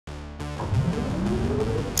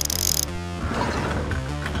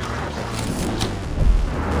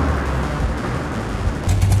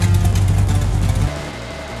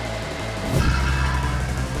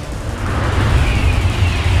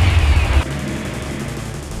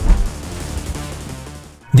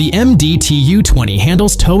The MDTU-20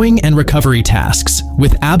 handles towing and recovery tasks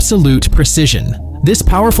with absolute precision. This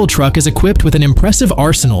powerful truck is equipped with an impressive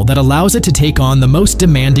arsenal that allows it to take on the most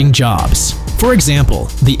demanding jobs. For example,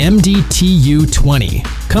 the MDTU-20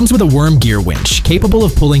 comes with a worm gear winch capable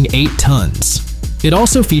of pulling 8 tons. It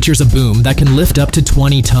also features a boom that can lift up to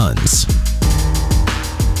 20 tons.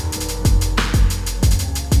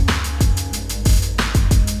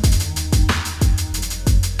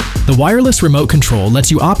 The wireless remote control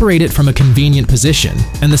lets you operate it from a convenient position,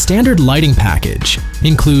 and the standard lighting package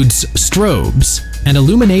includes strobes and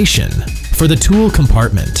illumination for the tool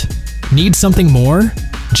compartment. Need something more?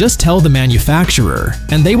 Just tell the manufacturer,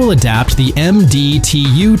 and they will adapt the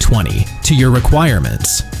MDTU-20 to your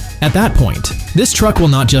requirements. At that point, this truck will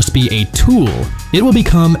not just be a tool, it will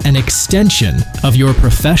become an extension of your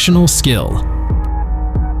professional skill.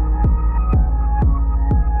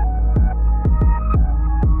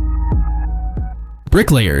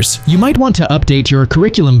 Bricklayers, you might want to update your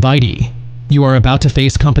curriculum vitae. You are about to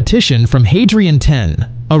face competition from Hadrian X,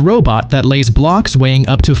 a robot that lays blocks weighing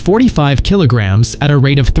up to 45 kilograms at a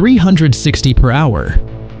rate of 360 per hour.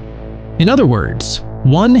 In other words,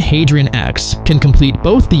 one Hadrian X can complete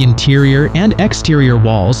both the interior and exterior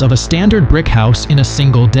walls of a standard brick house in a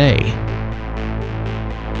single day.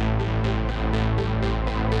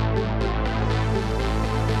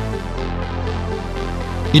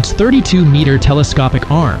 Its 32-meter telescopic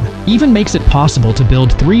arm even makes it possible to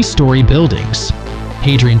build 3-story buildings.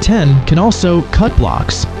 Hadrian X can also cut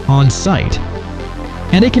blocks on site,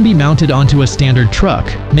 and it can be mounted onto a standard truck,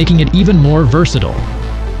 making it even more versatile.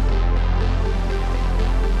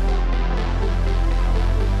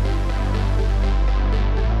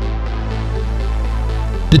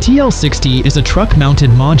 The TL60 is a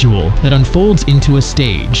truck-mounted module that unfolds into a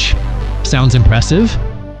stage. Sounds impressive?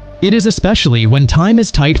 It is, especially when time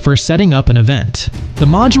is tight for setting up an event. The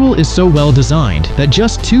module is so well designed that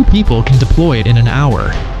just 2 people can deploy it in an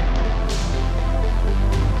hour.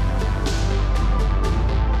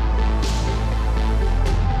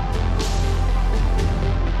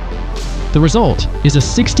 The result is a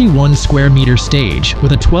 61 square meter stage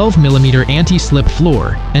with a 12mm anti-slip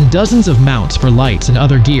floor and dozens of mounts for lights and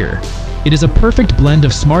other gear. It is a perfect blend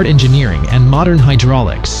of smart engineering and modern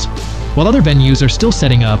hydraulics. While other venues are still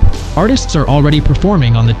setting up, artists are already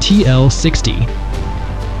performing on the TL60.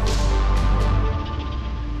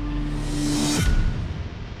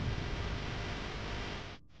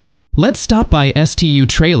 Let's stop by STU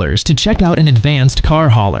Trailers to check out an advanced car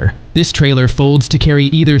hauler. This trailer folds to carry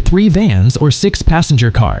either 3 vans or 6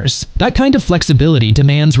 passenger cars. That kind of flexibility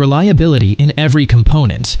demands reliability in every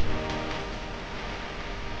component.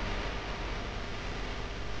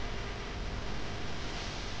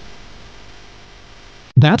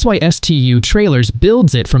 That's why STU Trailers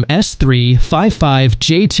builds it from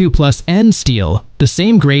S355J2+N steel, the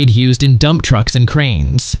same grade used in dump trucks and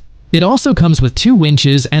cranes. It also comes with 2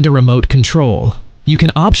 winches and a remote control. You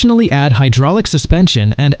can optionally add hydraulic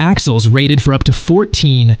suspension and axles rated for up to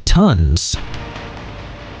 14 tons.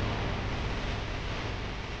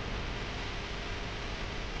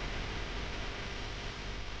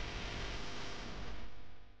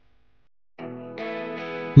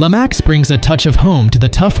 Lamax brings a touch of home to the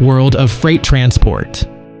tough world of freight transport.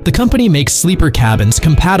 The company makes sleeper cabins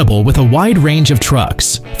compatible with a wide range of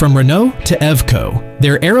trucks, from Renault to Evco.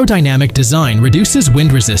 Their aerodynamic design reduces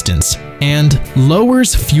wind resistance and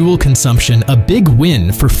lowers fuel consumption, a big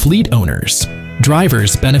win for fleet owners.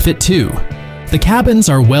 Drivers benefit too. The cabins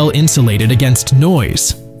are well insulated against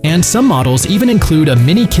noise, and some models even include a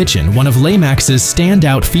mini kitchen, one of Lamax's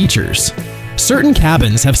standout features. Certain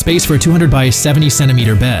cabins have space for a 200 by 70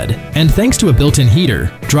 centimeter bed, and thanks to a built-in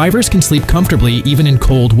heater, drivers can sleep comfortably even in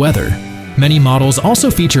cold weather. Many models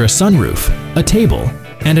also feature a sunroof, a table,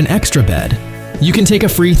 and an extra bed. You can take a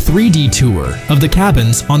free 3D tour of the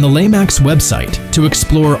cabins on the Lamax website to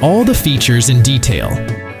explore all the features in detail.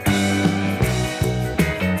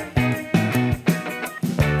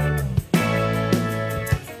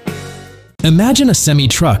 Imagine a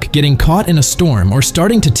semi-truck getting caught in a storm or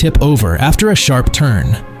starting to tip over after a sharp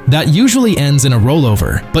turn. That usually ends in a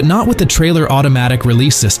rollover, but not with the trailer automatic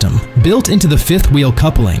release system. Built into the 5th wheel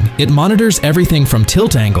coupling, it monitors everything from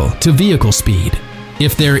tilt angle to vehicle speed.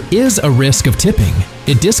 If there is a risk of tipping,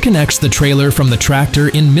 it disconnects the trailer from the tractor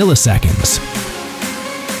in milliseconds.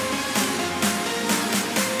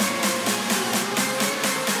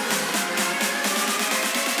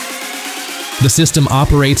 The system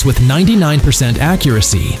operates with 99%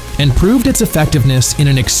 accuracy and proved its effectiveness in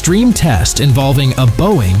an extreme test involving a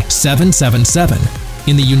Boeing 777.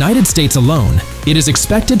 In the United States alone, it is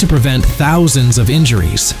expected to prevent thousands of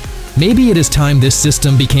injuries. Maybe it is time this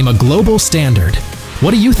system became a global standard.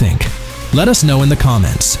 What do you think? Let us know in the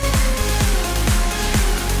comments.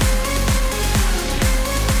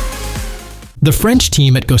 The French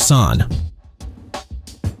team at Gaussin.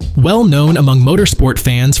 Well known among motorsport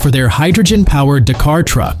fans for their hydrogen-powered Dakar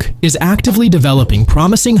truck, is actively developing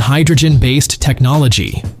promising hydrogen-based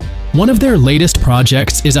technology. One of their latest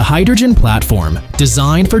projects is a hydrogen platform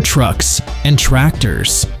designed for trucks and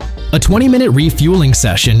tractors. A 20-minute refueling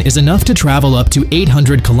session is enough to travel up to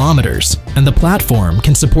 800 kilometers, and the platform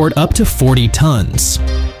can support up to 40 tons.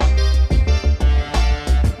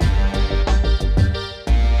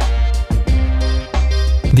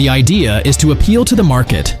 The idea is to appeal to the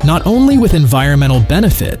market not only with environmental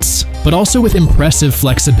benefits, but also with impressive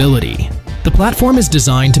flexibility. The platform is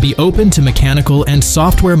designed to be open to mechanical and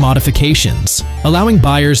software modifications, allowing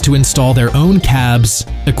buyers to install their own cabs,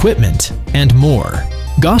 equipment, and more.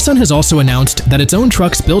 Gaussin has also announced that its own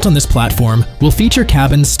trucks built on this platform will feature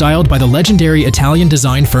cabins styled by the legendary Italian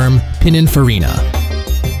design firm Pininfarina.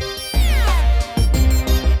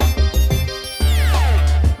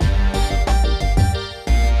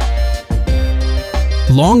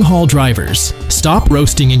 Long-haul drivers, stop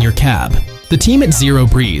roasting in your cab. The team at Zero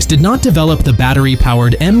Breeze did not develop the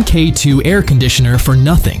battery-powered MK2 air conditioner for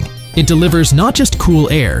nothing. It delivers not just cool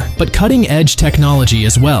air, but cutting-edge technology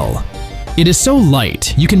as well. It is so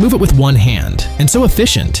light you can move it with one hand, and so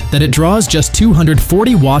efficient that it draws just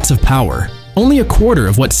 240 watts of power, only a quarter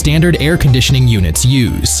of what standard air conditioning units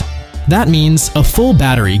use. That means a full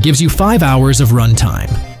battery gives you 5 hours of runtime.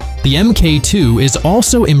 The MK2 is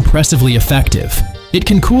also impressively effective. It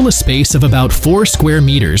can cool a space of about 4 square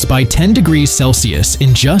meters by 10 degrees Celsius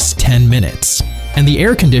in just 10 minutes. And the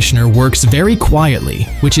air conditioner works very quietly,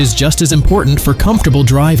 which is just as important for comfortable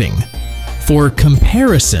driving. For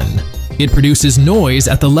comparison, it produces noise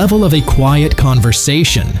at the level of a quiet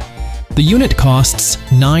conversation. The unit costs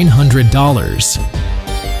 $900.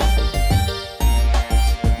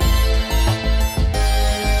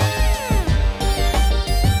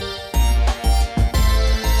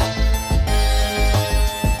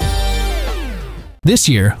 This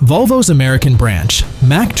year, Volvo's American branch,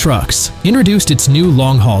 Mack Trucks, introduced its new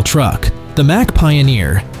long-haul truck, the Mack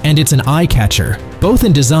Pioneer, and it's an eye-catcher, both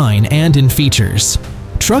in design and in features.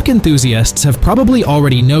 Truck enthusiasts have probably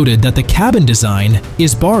already noted that the cabin design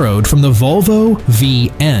is borrowed from the Volvo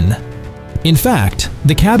VN. In fact,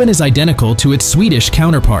 the cabin is identical to its Swedish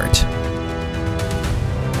counterpart.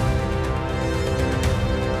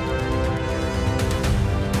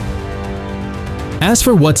 As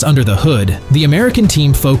for what's under the hood, the American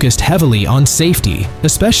team focused heavily on safety,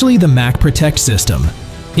 especially the Mack Protect system.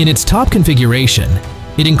 In its top configuration,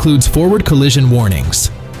 it includes forward collision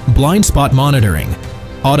warnings, blind spot monitoring,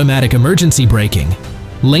 automatic emergency braking,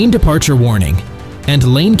 lane departure warning, and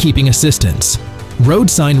lane keeping assistance, road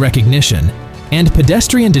sign recognition, and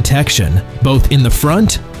pedestrian detection both in the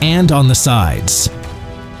front and on the sides.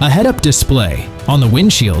 A head-up display on the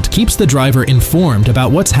windshield keeps the driver informed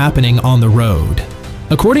about what's happening on the road.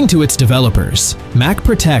 According to its developers, Mack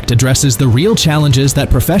Protect addresses the real challenges that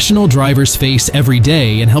professional drivers face every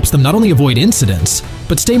day and helps them not only avoid incidents,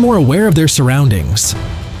 but stay more aware of their surroundings.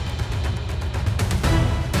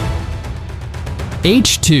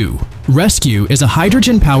 H2 Rescue is a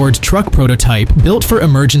hydrogen-powered truck prototype built for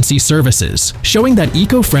emergency services, showing that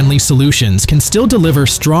eco-friendly solutions can still deliver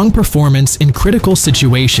strong performance in critical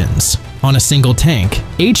situations. On a single tank,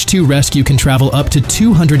 H2 Rescue can travel up to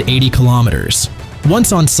 280 kilometers.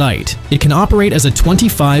 Once on site, it can operate as a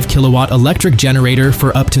 25 kilowatt electric generator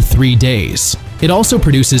for up to 3 days. It also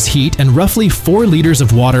produces heat and roughly 4 liters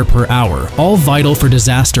of water per hour, all vital for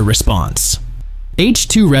disaster response.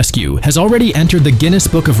 H2 Rescue has already entered the Guinness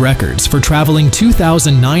Book of Records for traveling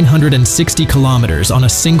 2,960 kilometers on a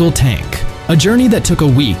single tank, a journey that took a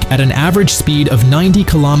week at an average speed of 90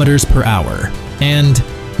 kilometers per hour. And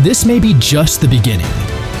this may be just the beginning.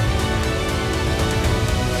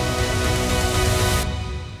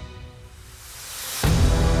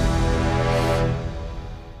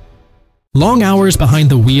 Long hours behind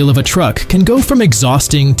the wheel of a truck can go from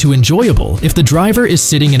exhausting to enjoyable if the driver is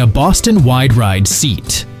sitting in a Boston wide ride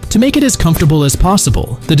seat. To make it as comfortable as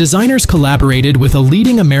possible, the designers collaborated with a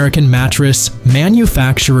leading American mattress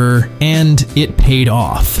manufacturer, and it paid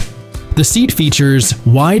off. The seat features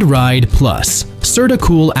Wide Ride Plus Serta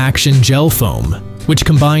Cool Action Gel Foam, which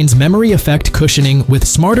combines memory effect cushioning with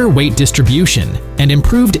smarter weight distribution and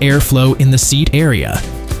improved airflow in the seat area.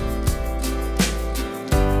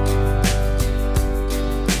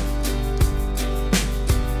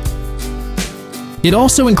 It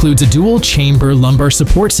also includes a dual-chamber lumbar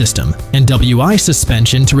support system and WI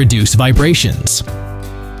suspension to reduce vibrations.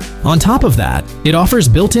 On top of that, it offers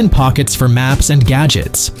built-in pockets for maps and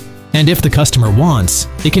gadgets. And if the customer wants,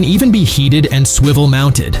 it can even be heated and swivel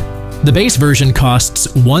mounted. The base version costs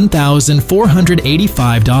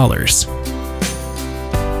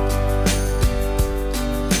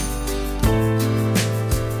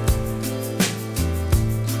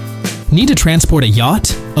Need to transport a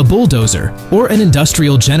yacht, a bulldozer, or an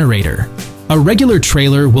industrial generator? A regular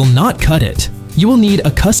trailer will not cut it. You will need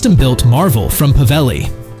a custom-built Marvel from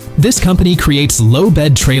Pavelli. This company creates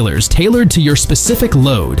low-bed trailers tailored to your specific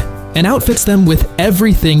load and outfits them with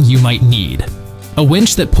everything you might need. A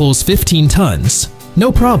winch that pulls 15 tons?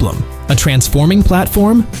 No problem. A transforming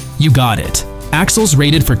platform? You got it. Axles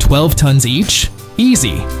rated for 12 tons each?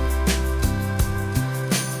 Easy.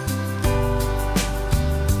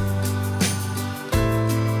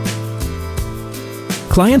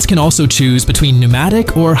 Clients can also choose between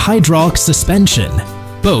pneumatic or hydraulic suspension,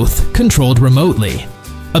 both controlled remotely.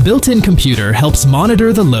 A built-in computer helps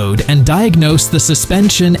monitor the load and diagnose the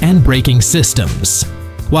suspension and braking systems.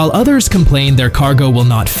 While others complain their cargo will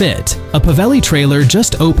not fit, a Pavelli trailer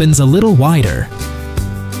just opens a little wider.